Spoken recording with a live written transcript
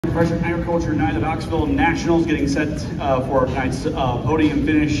Freshman Agriculture Night at Knoxville Nationals getting set for tonight's podium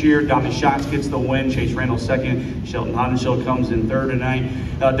finish here. Donny Schatz gets the win. Chase Randall second. Sheldon Haudenschild comes in third tonight.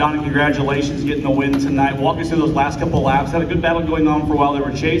 Donny, congratulations getting the win tonight. Walk us through those last couple of laps. Had a good battle going on for a while there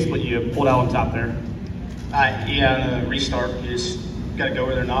with Chase, but you pulled out on top there. Yeah, the restart, you just got to go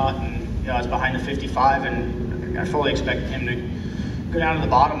where they're not. And I was behind the 55, and I fully expected him to go down to the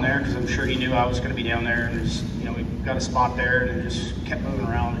bottom there because I'm sure he knew I was going to be down there. And just, we got a spot there, and it just kept moving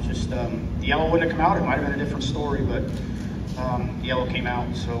around. It's just the yellow wouldn't have come out. It might have been a different story, but the yellow came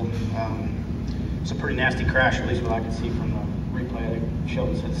out. So it's a pretty nasty crash, at least what I could see from the replay. I think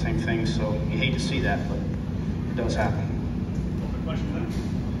Sheldon said the same thing. So you hate to see that, but it does happen.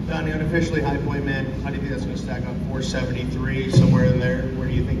 Donny, unofficially high point man, how do you think that's going to stack up? 473, somewhere in there. Where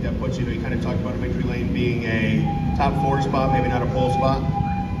do you think that puts you? You kind of talked about a victory lane being a top 4 spot, maybe not a pole spot.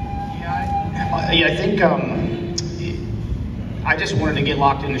 Yeah, I think I just wanted to get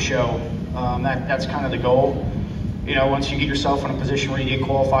locked in the show. That's kind of the goal. Once you get yourself in a position where you get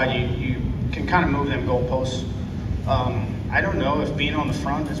qualified, you can kind of move them goalposts. I don't know if being on the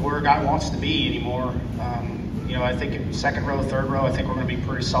front is where a guy wants to be anymore. I think second row, third row, I think we're going to be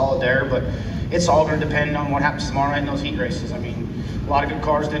pretty solid there, but it's all going to depend on what happens tomorrow night in those heat races. I mean, a lot of good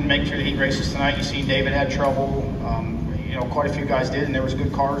cars didn't make it through the heat races tonight. You see David had trouble. Quite a few guys did, and there was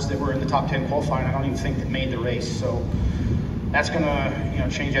good cars that were in the top 10 qualifying. I don't even think that made the race, so that's going to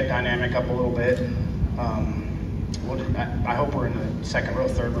change that dynamic up a little bit. I hope we're in the second row,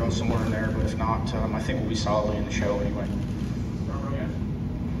 third row, somewhere in there, but if not, I think we'll be solidly in the show anyway.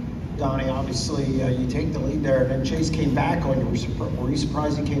 Donny, obviously you take the lead there, and then Chase came back on you. Were you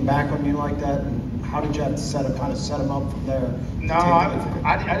surprised he came back on you like that? And how did you have to set him up from there? No,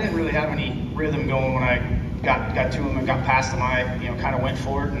 I didn't really have any rhythm going when I got to him and got past him. I kind of went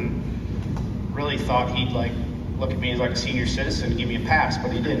for it and really thought he'd look at me as like a senior citizen and give me a pass,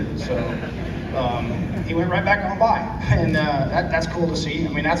 but he didn't. So he went right back on by, and that's cool to see. I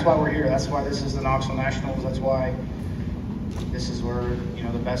mean, that's why we're here. That's why this is the Knoxville Nationals. That's why this is where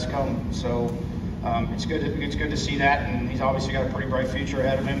the best come. So it's good to see that, and he's obviously got a pretty bright future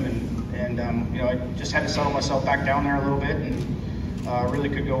ahead of him. And I just had to settle myself back down there a little bit, and really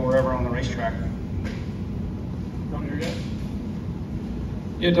could go wherever on the racetrack.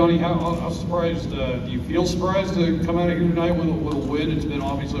 Yeah, Donny, how surprised, do you feel surprised to come out of here tonight with a win? It's been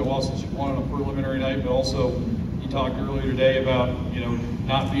obviously a while since you won on a preliminary night, but also you talked earlier today about,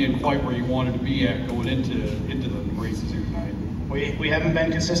 not being quite where you wanted to be at going into the races here tonight. We haven't been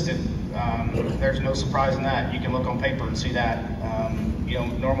consistent. There's no surprise in that. You can look on paper and see that.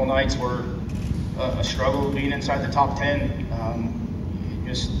 Normal nights were a struggle being inside the top 10.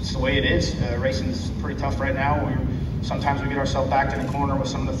 It's the way it is. Racing's pretty tough right now. Sometimes we get ourselves backed in a corner with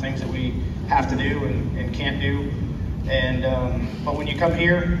some of the things that we have to do and can't do. And but when you come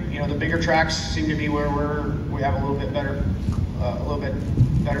here, the bigger tracks seem to be where we have a little bit better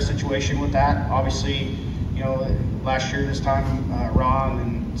situation with that. Obviously, last year this time, Ron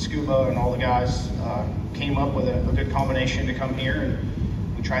and Scuba and all the guys came up with a good combination to come here, and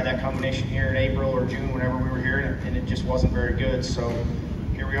we tried that combination here in April or June, whenever we were here, and it just wasn't very good. So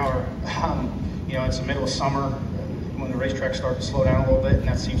here we are. It's the middle of summer when the racetracks start to slow down a little bit, and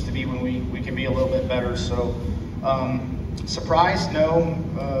that seems to be when we can be a little bit better. So surprised? No.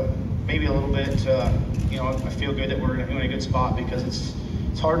 Maybe a little bit. I feel good that we're in a good spot, because it's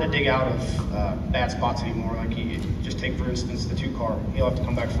hard to dig out of bad spots anymore. Like you just take, for instance, the 2-car. He'll have to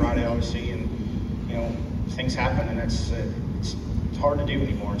come back Friday, obviously, and things happen, and it's hard to do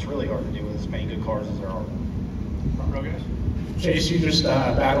anymore. It's really hard to do with as many good cars as there are. Front row guys. Chase, you just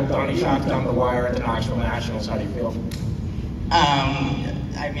battled Donny Schatz down the wire at the Knoxville Nationals. How do you feel?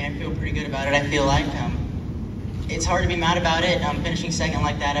 I feel pretty good about it. I feel like it's hard to be mad about it. Finishing second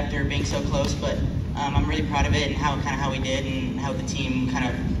like that after being so close, but I'm really proud of it and how we did, and how the team kind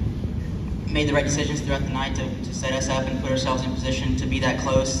of made the right decisions throughout the night to set us up and put ourselves in position to be that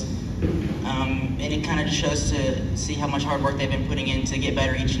close. And it kind of just shows to see how much hard work they've been putting in to get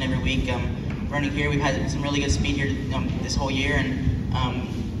better each and every week. Running here, we've had some really good speed here this whole year, and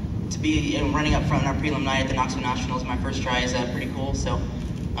to be running up front in our prelim night at the Knoxville Nationals, my first try, is pretty cool. So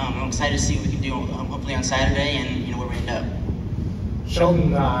I'm excited to see what we can do hopefully on Saturday, and where we end up.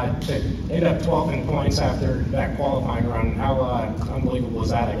 Sheldon ended up 12 in points after that qualifying run. How unbelievable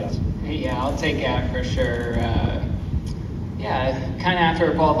was that, I guess? Yeah, I'll take that for sure. Kind of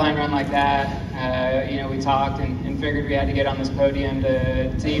after a qualifying run like that, we talked and figured we had to get on this podium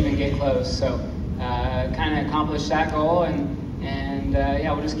to even get close. So kind of accomplished that goal, and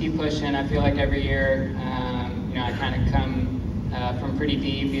we'll just keep pushing. I feel like every year, I kind of come from pretty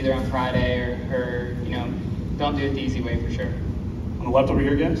deep, either on Friday or don't do it the easy way for sure. On the left over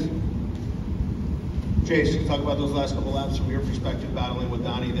here, guys. Chase, talk about those last couple laps from your perspective, battling with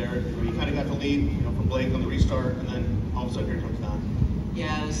Donny there. You kind of got the lead, from Blake on the restart, and then all of a sudden here comes Donny.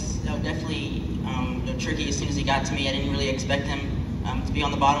 Yeah, it was definitely tricky as soon as he got to me. I didn't really expect him to be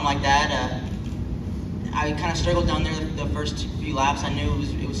on the bottom like that. I kind of struggled down there the first few laps. I knew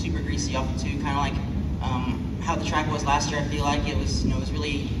it was super greasy off the two, kind of like how the track was last year. I feel like it was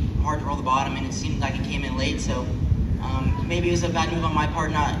really hard to roll the bottom, and it seemed like it came in late. So maybe it was a bad move on my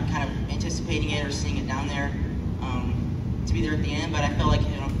part, not kind of anticipating it or seeing it down there to be there at the end. But I felt like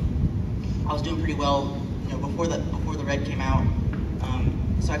I was doing pretty well before the red came out.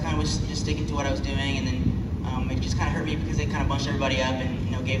 So I kind of was just sticking to what I was doing, and then it just kind of hurt me because it kind of bunched everybody up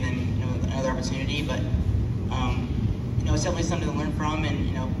and gave them another opportunity. But it's definitely something to learn from,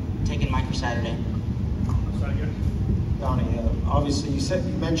 and take in mind for Saturday. Donny, obviously you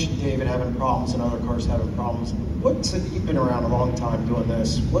mentioned David having problems and other cars having problems. You've been around a long time doing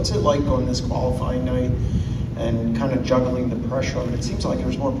this. What's it like on this qualifying night and kind of juggling the pressure of it? It seems like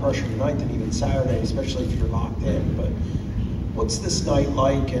there's more pressure tonight than even Saturday, especially if you're locked in. But what's this night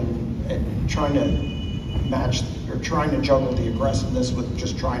like, and trying to match or trying to juggle the aggressiveness with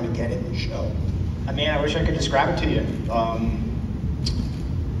just trying to get in the show? I mean, I wish I could describe it to you.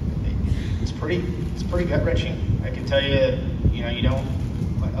 It's pretty gut wrenching. I can tell you, you don't,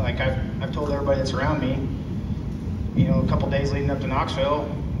 like I've told everybody that's around me, a couple days leading up to Knoxville,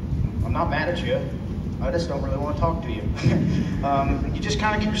 I'm not mad at you. I just don't really want to talk to you. You just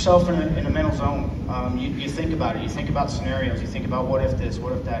kind of get yourself in a mental zone. You think about it. You think about scenarios. You think about what if this,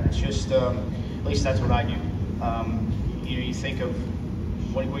 what if that. It's just, at least that's what I do. You think of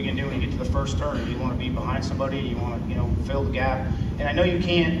what are we going to do when you get to the first turn? You want to be behind somebody. You want to, fill the gap. And I know you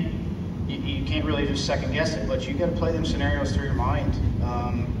can't really just second guess it, but you got to play them scenarios through your mind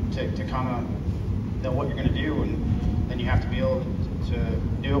to kind of know what you're going to do, and then you have to be able to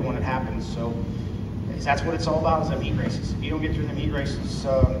do it when it happens. So that's what it's all about, is them heat races. If you don't get through them heat races,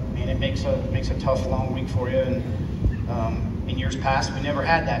 man, it makes a tough, long week for you. And in years past, we never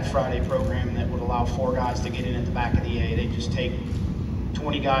had that Friday program that would allow 4 guys to get in at the back of the A. They just take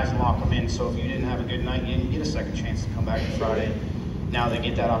 20 guys and lock them in. So if you didn't have a good night, you didn't get a second chance to come back to Friday. Now they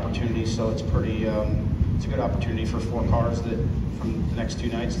get that opportunity, so it's pretty. It's a good opportunity for 4 cars that from the next 2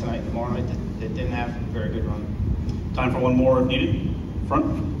 nights, tonight and tomorrow night, that didn't have a very good run. Time for one more if needed.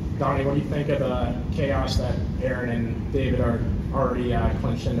 Front. Donny, what do you think of the chaos that Aaron and David are already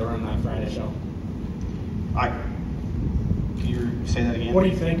clinched in to run that Friday show? Can you say that again? What do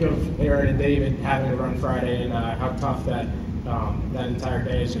you think of Aaron and David having to run Friday, and how tough that entire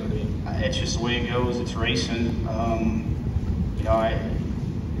day is going to be? It's just the way it goes. It's racing.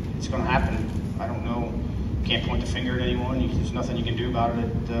 It's going to happen. I don't know. Can't point the finger at anyone. There's nothing you can do about it.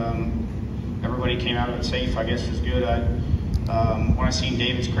 Everybody came out of it safe, I guess, is good. When I seen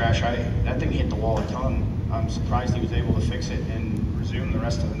David's crash, that thing hit the wall a ton. I'm surprised he was able to fix it and resume the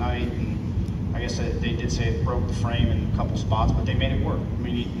rest of the night. And I guess they did say it broke the frame in a couple spots, but they made it work. I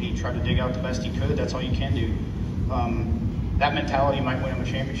mean, he tried to dig out the best he could. That's all you can do. That mentality might win him a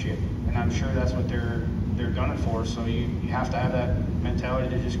championship, and I'm sure that's what they're gunning for. So you have to have that mentality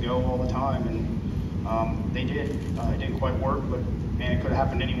to just go all the time, and they did. It didn't quite work, but man, it could have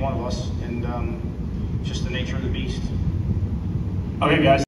happened to any one of us, and just the nature of the beast. Okay, guys.